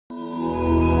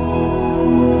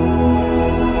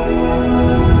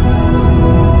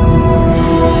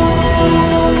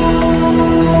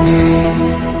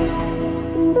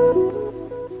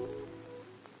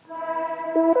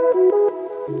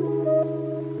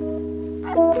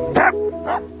Hey,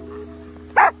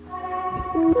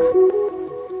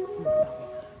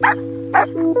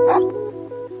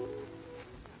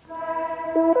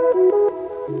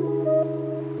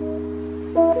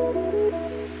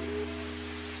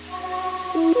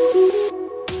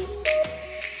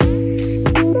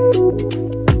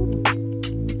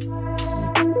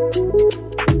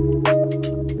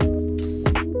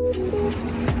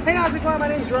 how's it going? My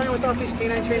name is Ryan with Office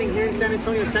Canine Training here in San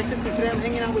Antonio, Texas, and today I'm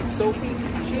hanging out with Sophie.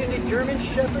 She is a German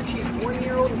Shepherd. She's 1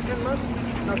 year old and 10 months.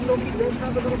 Now, Sophie does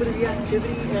have a little bit of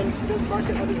reactivity, and she does bark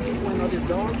at other people and other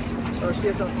dogs. She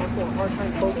has also a hard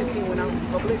time focusing when out in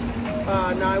public.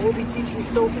 Now, I will be teaching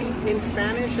Sophie in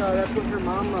Spanish. That's what her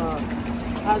mom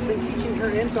has been teaching her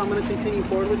in, so I'm going to continue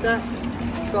forward with that.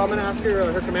 So I'm going to ask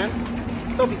her her command.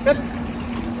 Sophie, vete.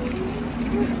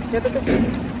 Siéntate.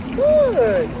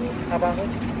 Good. Abajo.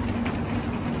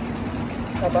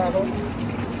 Abajo.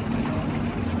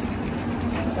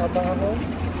 Abajo.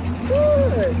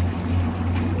 Good.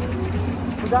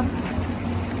 Good.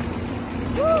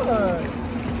 Good.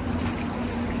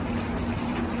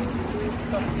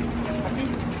 Aquí.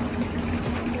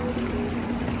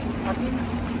 Aquí.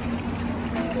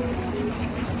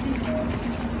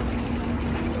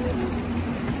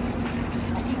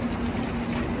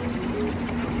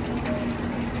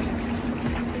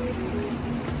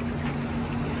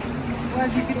 Well,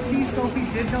 as you can see, Sophie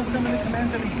did know some of the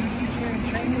commands that we do teach here in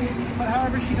training, but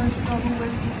however, she does struggle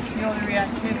with, the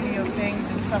reactivity of things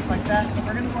and stuff like that. So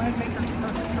we're going to go ahead and make her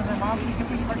perfect for her mom. She's going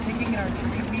to be partaking in our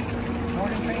 3-week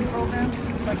morning training program.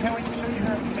 So I can't wait to show you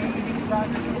her amazing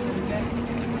progress over the next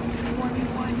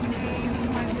 21 days. Oh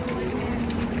my goodness.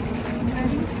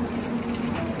 Ready?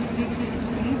 Big kisses,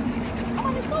 me. Come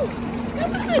on, let's go.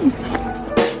 Come on.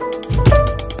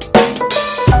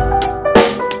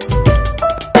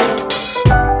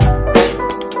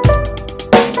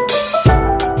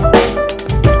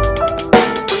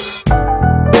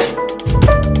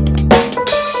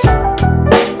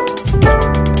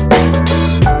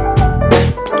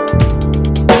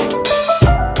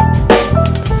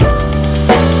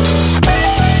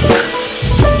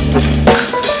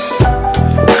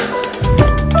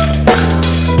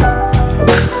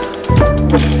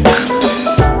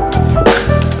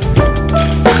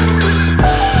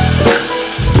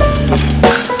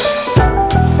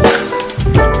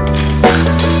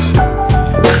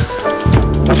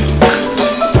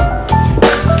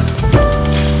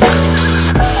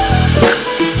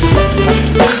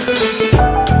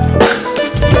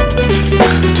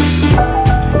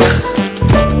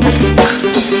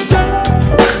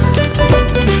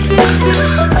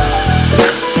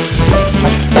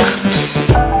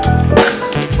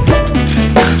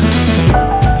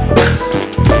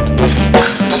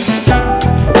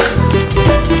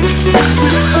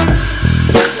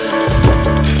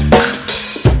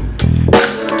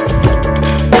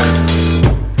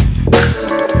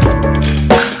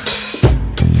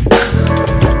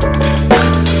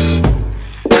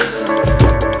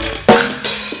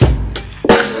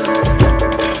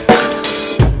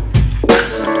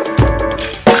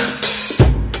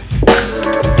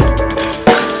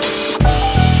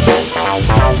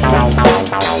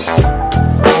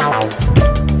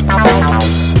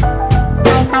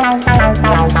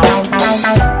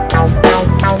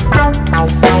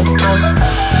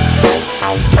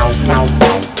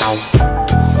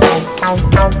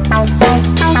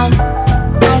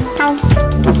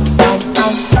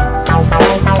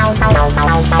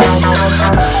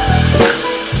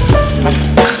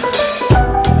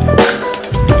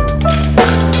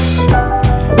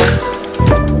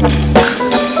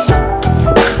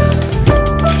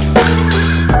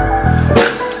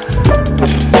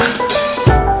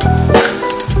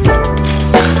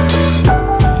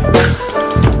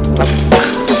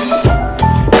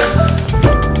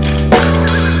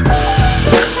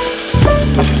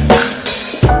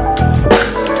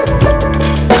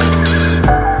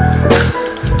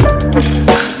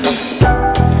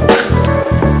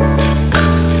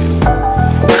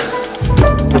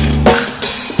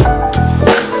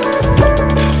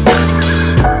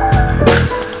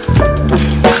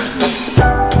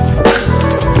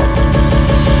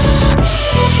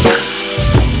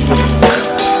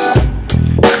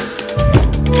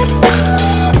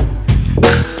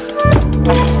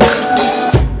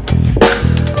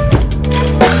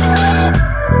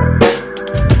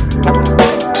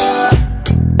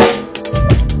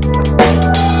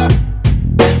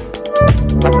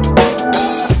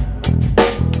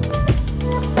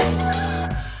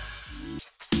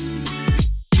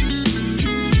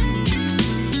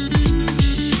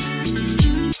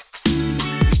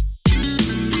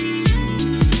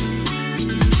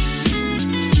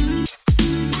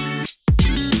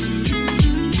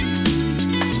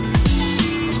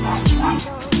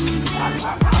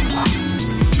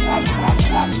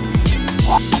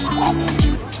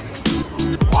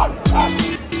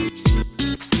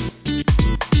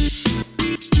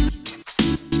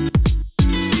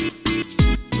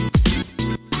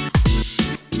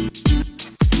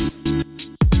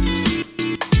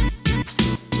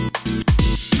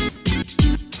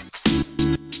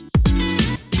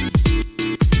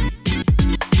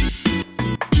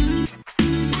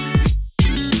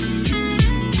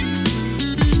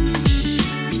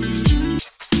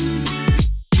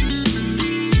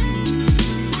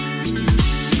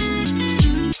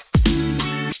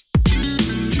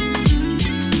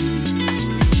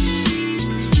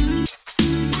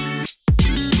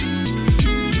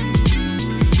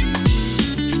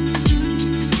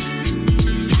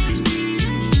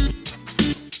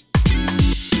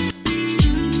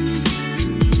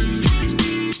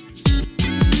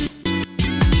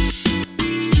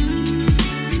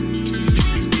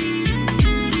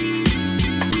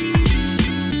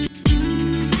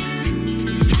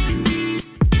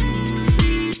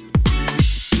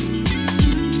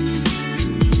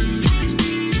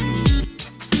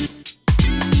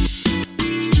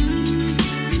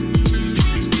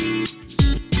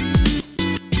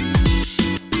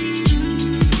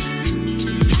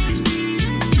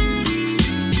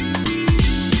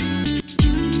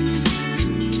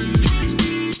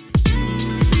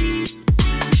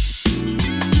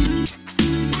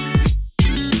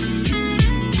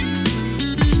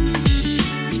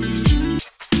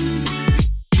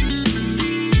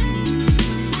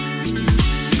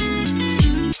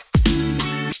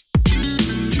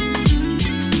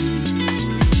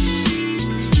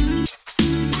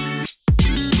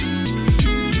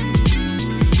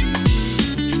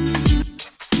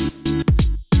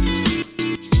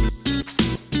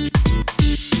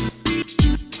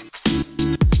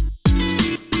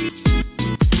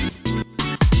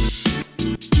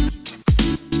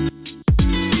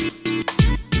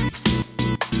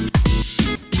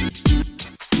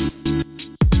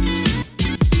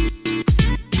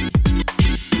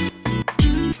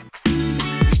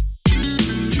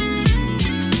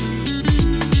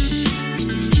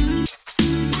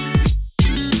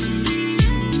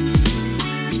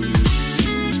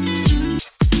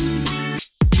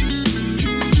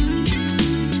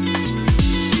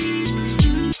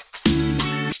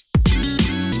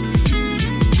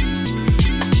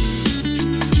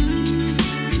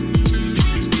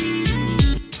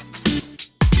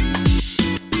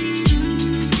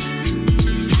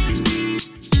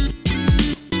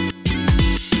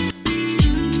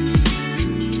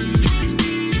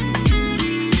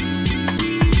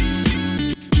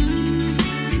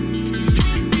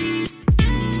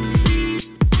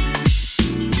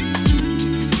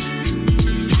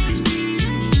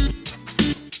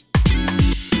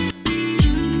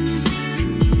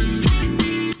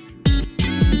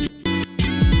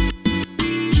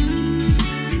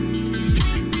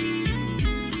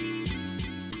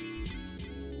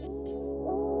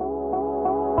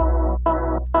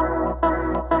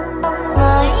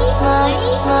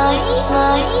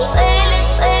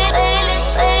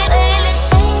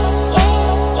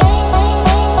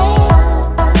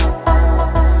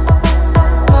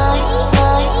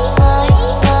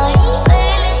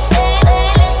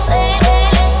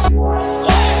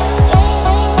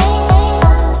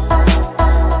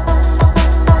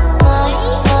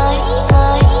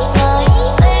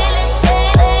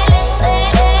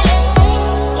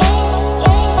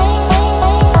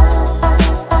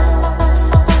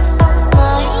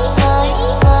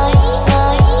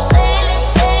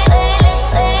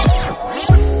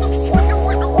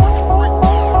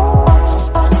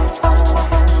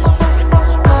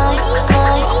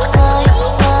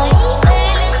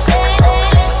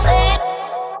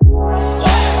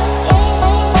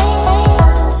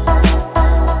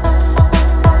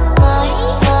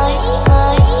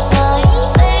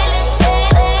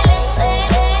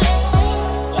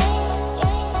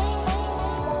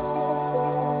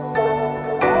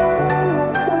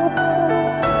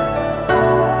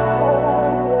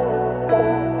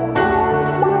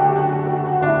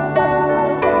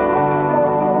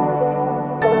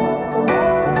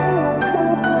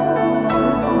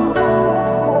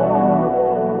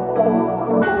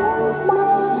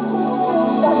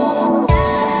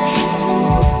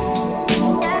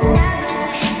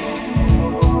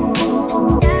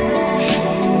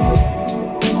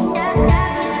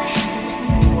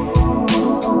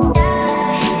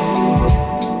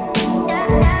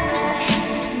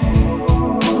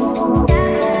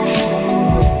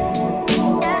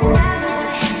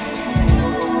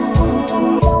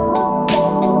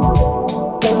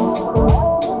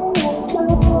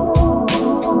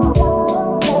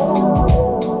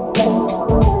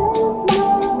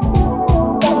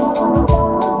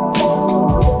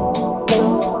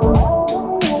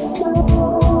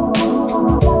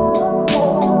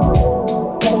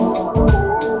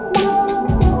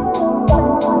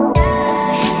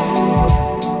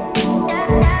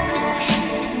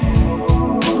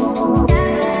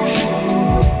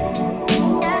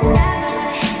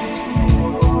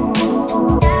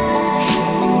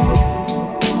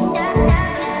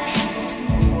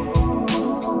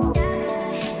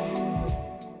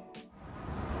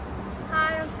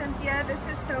 Cynthia. This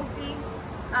is Sophie.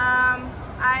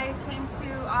 I came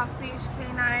to Off-Leash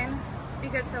K9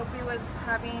 because Sophie was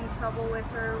having trouble with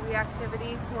her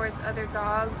reactivity towards other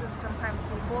dogs and sometimes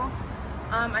people.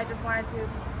 I just wanted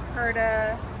her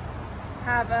to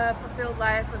have a fulfilled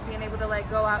life of being able to like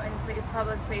go out in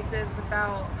public places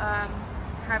without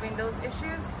having those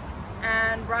issues.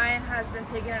 And Ryan has been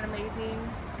taking an amazing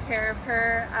care of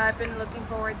her. I've been looking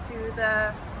forward to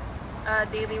the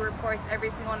daily reports every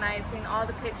single night, seeing all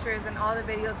the pictures and all the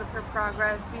videos of her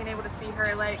progress, being able to see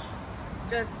her like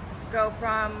just go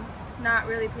from not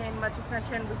really paying much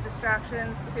attention with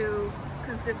distractions to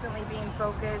consistently being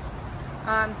focused.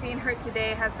 Seeing her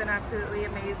today has been absolutely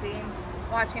amazing.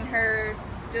 Watching her,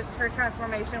 just her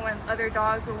transformation when other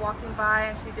dogs were walking by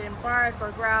and she didn't bark or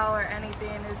growl or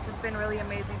anything, it's just been really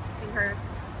amazing to see her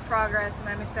progress, and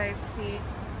I'm excited to see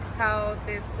how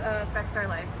this affects our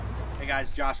life. Hey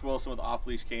guys, Josh Wilson with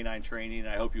Off-Leash Canine Training, and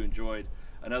I hope you enjoyed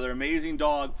another amazing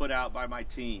dog put out by my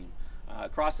team.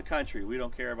 Across the country, we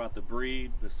don't care about the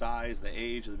breed, the size, the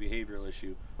age, or the behavioral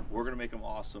issue. We're going to make them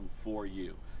awesome for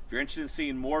you. If you're interested in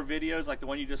seeing more videos like the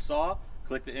one you just saw,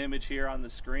 click the image here on the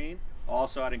screen.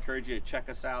 Also, I'd encourage you to check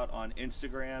us out on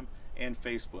Instagram and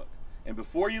Facebook. And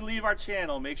before you leave our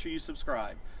channel, make sure you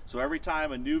subscribe. So every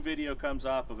time a new video comes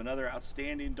up of another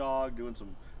outstanding dog doing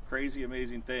some crazy,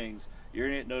 amazing things, you're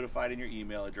going to get notified in your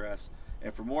email address.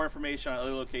 And for more information on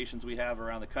other locations we have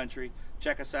around the country,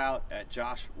 check us out at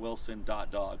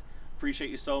joshwilson.dog. Appreciate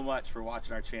you so much for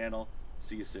watching our channel.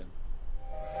 See you soon.